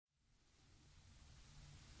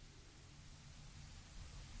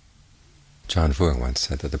John Vuong once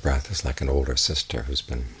said that the breath is like an older sister who's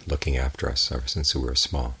been looking after us ever since we were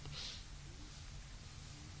small.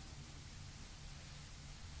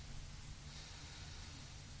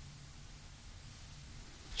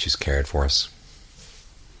 She's cared for us,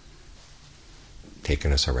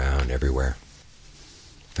 taken us around everywhere,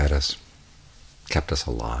 fed us, kept us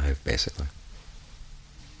alive, basically.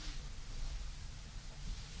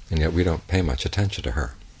 And yet we don't pay much attention to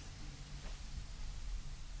her.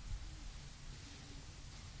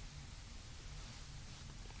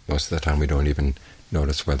 Most of the time we don't even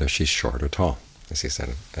notice whether she's short or tall, as he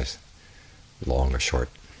said, as long or short,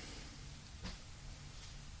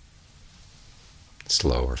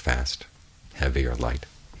 slow or fast, heavy or light.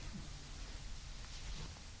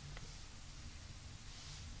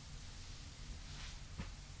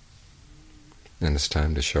 And it's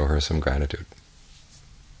time to show her some gratitude,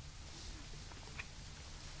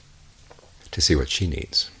 to see what she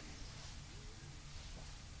needs.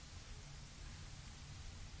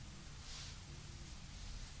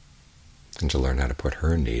 And to learn how to put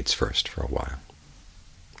her needs first for a while.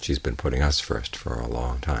 She's been putting us first for a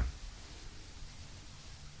long time.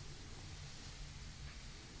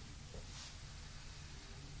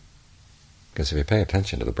 Because if you pay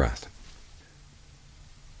attention to the breath,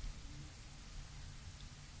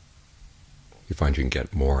 you find you can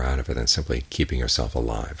get more out of it than simply keeping yourself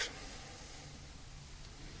alive.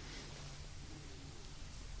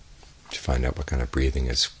 You find out what kind of breathing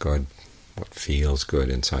is good, what feels good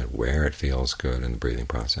inside, where it feels good in the breathing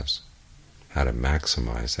process, how to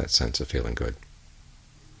maximize that sense of feeling good.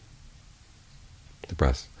 The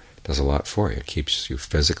breath does a lot for you. It keeps you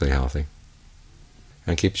physically healthy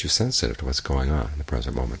and keeps you sensitive to what's going on in the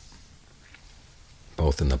present moment,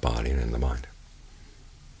 both in the body and in the mind.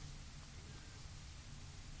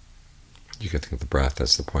 You can think of the breath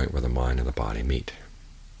as the point where the mind and the body meet.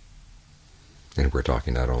 And we're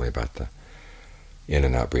talking not only about the in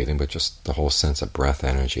and out breathing, but just the whole sense of breath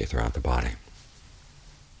energy throughout the body.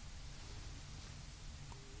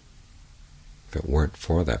 If it weren't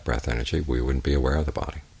for that breath energy, we wouldn't be aware of the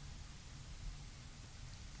body.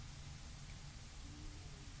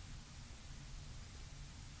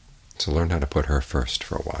 So learn how to put her first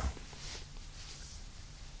for a while.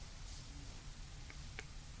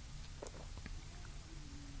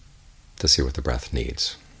 To see what the breath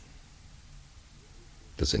needs.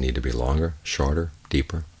 Does it need to be longer, shorter,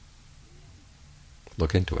 deeper?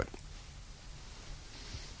 Look into it.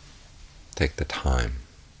 Take the time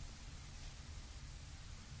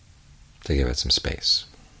to give it some space.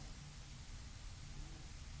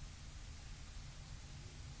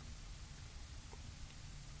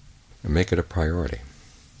 And make it a priority.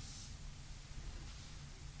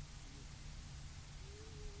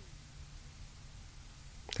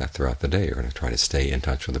 That throughout the day you're going to try to stay in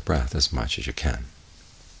touch with the breath as much as you can,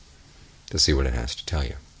 to see what it has to tell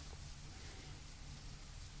you.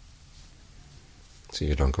 So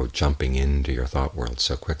you don't go jumping into your thought world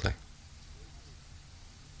so quickly.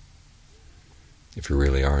 If you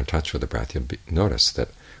really are in touch with the breath, you'll notice that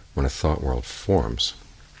when a thought world forms,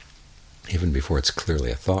 even before it's clearly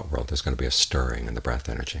a thought world, there's going to be a stirring in the breath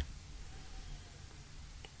energy.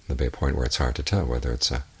 There'll be a point where it's hard to tell whether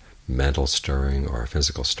it's a mental stirring or a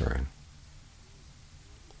physical stirring.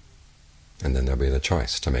 And then there'll be the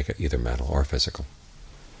choice to make it either mental or physical.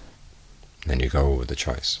 And then you go with the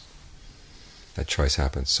choice. That choice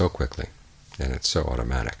happens so quickly, and it's so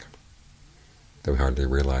automatic, that we hardly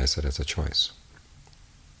realize that it's a choice.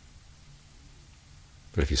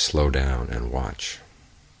 But if you slow down and watch,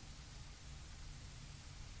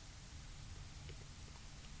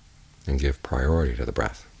 and give priority to the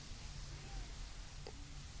breath,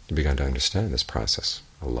 you begin to understand this process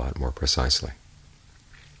a lot more precisely.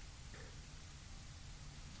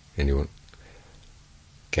 And you won't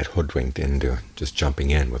get hoodwinked into just jumping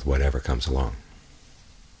in with whatever comes along.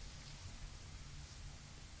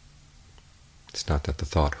 It's not that the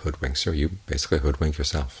thought hoodwinks you, you basically hoodwink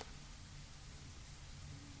yourself.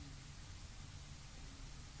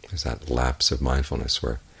 There's that lapse of mindfulness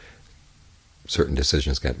where certain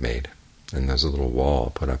decisions get made, and there's a little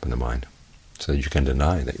wall put up in the mind so that you can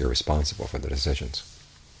deny that you're responsible for the decisions.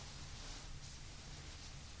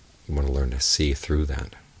 You want to learn to see through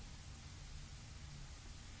that.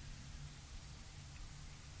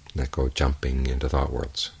 Not go jumping into thought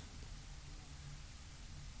worlds.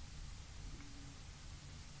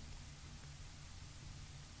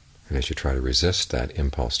 And as you try to resist that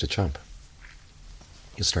impulse to jump,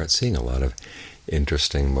 you start seeing a lot of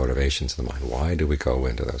interesting motivations in the mind. Why do we go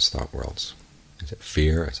into those thought worlds? Is it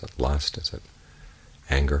fear? Is it lust? Is it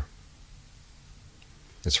anger?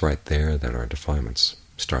 It's right there that our defilements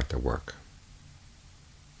start their work.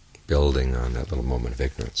 building on that little moment of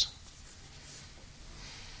ignorance.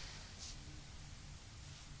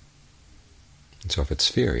 And so if it's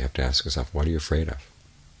fear, you have to ask yourself, what are you afraid of?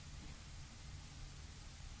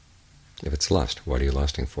 If it's lust, what are you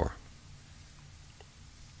lusting for?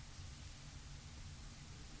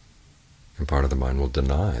 And part of the mind will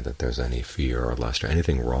deny that there's any fear or lust or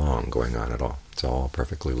anything wrong going on at all. It's all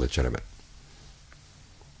perfectly legitimate.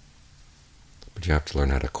 But you have to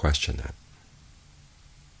learn how to question that.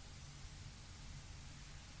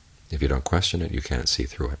 If you don't question it, you can't see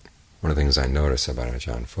through it. One of the things I notice about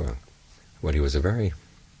Ajahn Fuang, he was a very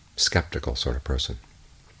skeptical sort of person.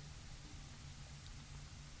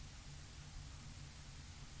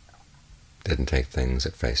 Didn't take things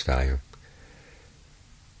at face value,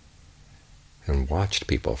 and watched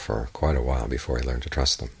people for quite a while before he learned to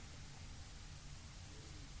trust them.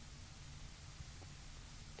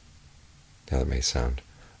 Now that may sound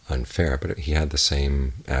unfair, but he had the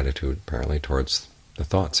same attitude apparently towards the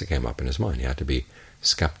thoughts that came up in his mind. He had to be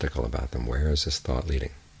skeptical about them. Where is this thought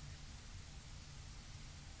leading?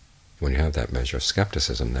 When you have that measure of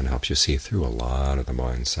skepticism, then it helps you see through a lot of the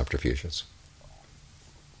mind's subterfuges.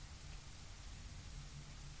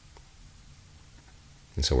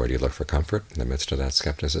 And so where do you look for comfort in the midst of that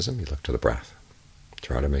skepticism? You look to the breath.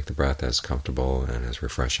 Try to make the breath as comfortable and as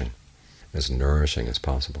refreshing, as nourishing as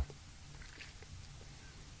possible.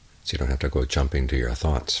 So you don't have to go jumping to your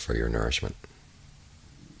thoughts for your nourishment.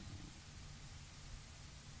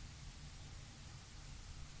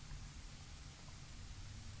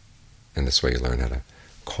 And this way you learn how to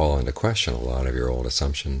call into question a lot of your old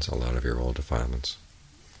assumptions, a lot of your old defilements,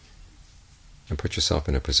 and put yourself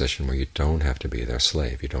in a position where you don't have to be their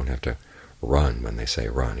slave. You don't have to run when they say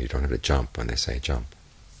run. You don't have to jump when they say jump.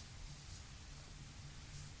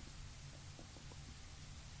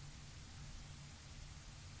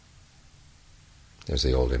 There's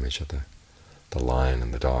the old image of the lion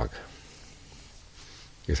and the dog.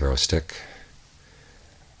 You throw a stick,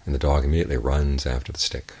 and the dog immediately runs after the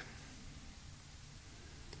stick.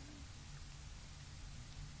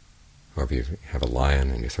 Or if you have a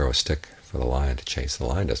lion and you throw a stick for the lion to chase, the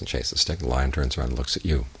lion doesn't chase the stick. The lion turns around and looks at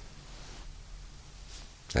you,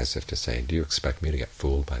 as if to say, do you expect me to get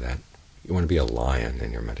fooled by that? You want to be a lion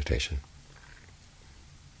in your meditation,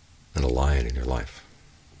 and a lion in your life.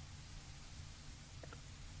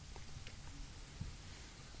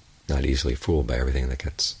 Not easily fooled by everything that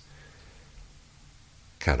gets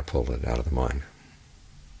catapulted out of the mind.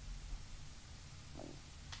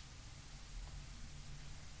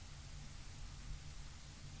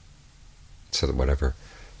 So that whatever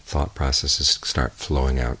thought processes start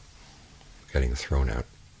flowing out, getting thrown out,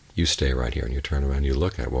 you stay right here and you turn around, you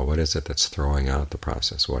look at, well, what is it that's throwing out the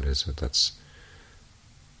process? What is it that's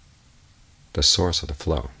the source of the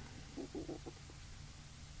flow?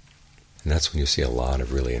 And that's when you see a lot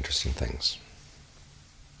of really interesting things.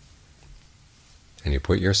 And you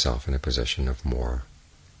put yourself in a position of more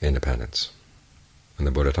independence. When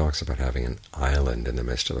the Buddha talks about having an island in the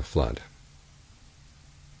midst of a flood,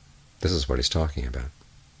 this is what he's talking about.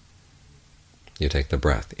 You take the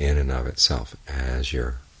breath in and of itself as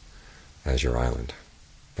your island,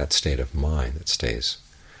 that state of mind that stays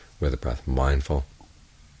with the breath, mindful,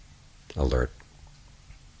 alert,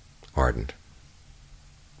 ardent.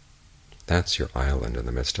 That's your island in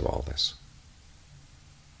the midst of all this.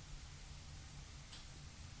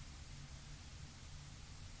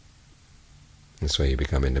 This way you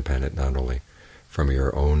become independent not only from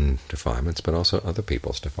your own defilements, but also other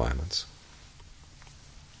people's defilements.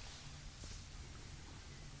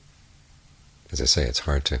 As I say, it's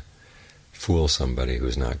hard to fool somebody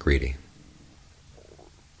who's not greedy.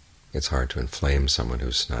 It's hard to inflame someone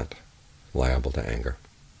who's not liable to anger.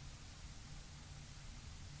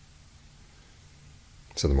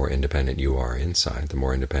 So the more independent you are inside, the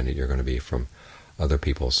more independent you're going to be from other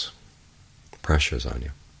people's pressures on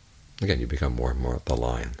you. Again, you become more and more the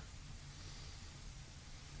lion.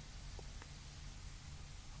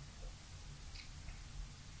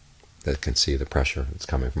 That can see the pressure that's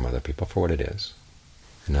coming from other people for what it is,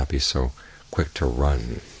 and not be so quick to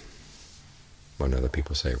run when other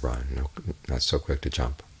people say run, not so quick to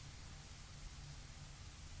jump.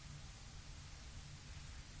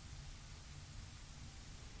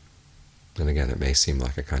 And again, it may seem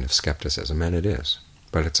like a kind of skepticism, and it is,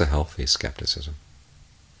 but it's a healthy skepticism.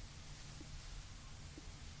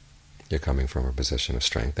 You're coming from a position of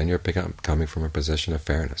strength, and you're coming from a position of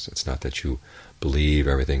fairness. It's not that you believe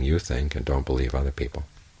everything you think and don't believe other people.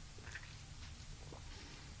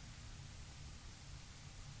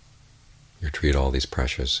 You treat all these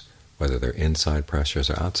pressures, whether they're inside pressures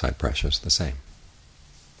or outside pressures, the same.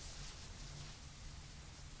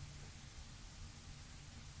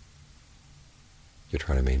 You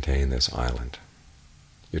try to maintain this island.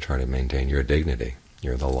 You try to maintain your dignity.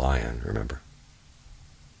 You're the lion, remember.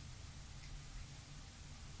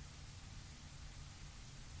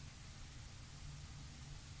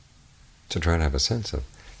 To try to have a sense of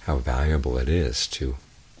how valuable it is to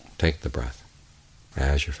take the breath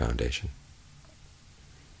as your foundation.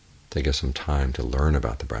 To give some time to learn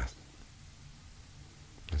about the breath.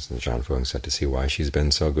 As John Fuang said, to see why she's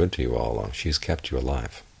been so good to you all along. She's kept you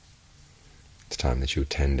alive. It's time that you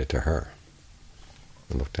tended to her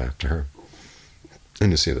and looked after her.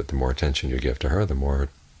 And you see that the more attention you give to her, the more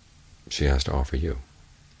she has to offer you.